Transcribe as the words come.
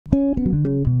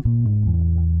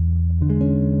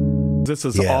This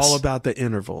is all about the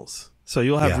intervals. So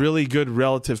you'll have really good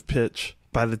relative pitch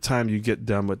by the time you get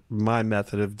done with my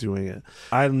method of doing it.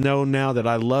 I know now that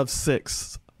I love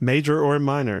sixths, major or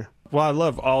minor. Well, I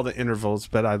love all the intervals,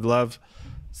 but I love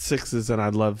sixes and I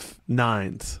love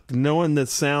nines. Knowing the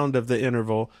sound of the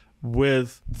interval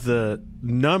with the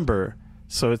number.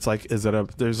 So it's like,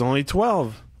 there's only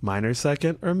 12. Minor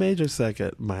second or major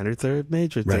second, minor third,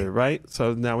 major third, right?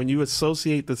 So now when you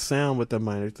associate the sound with the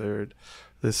minor third,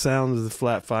 the sound of the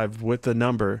flat five with the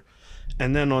number,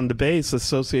 and then on the bass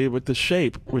associated with the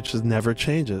shape, which never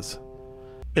changes.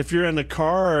 If you're in a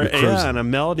car and a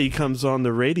melody comes on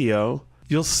the radio,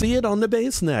 you'll see it on the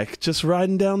bass neck, just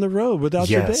riding down the road without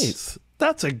your bass.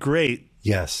 That's a great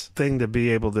thing to be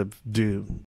able to do.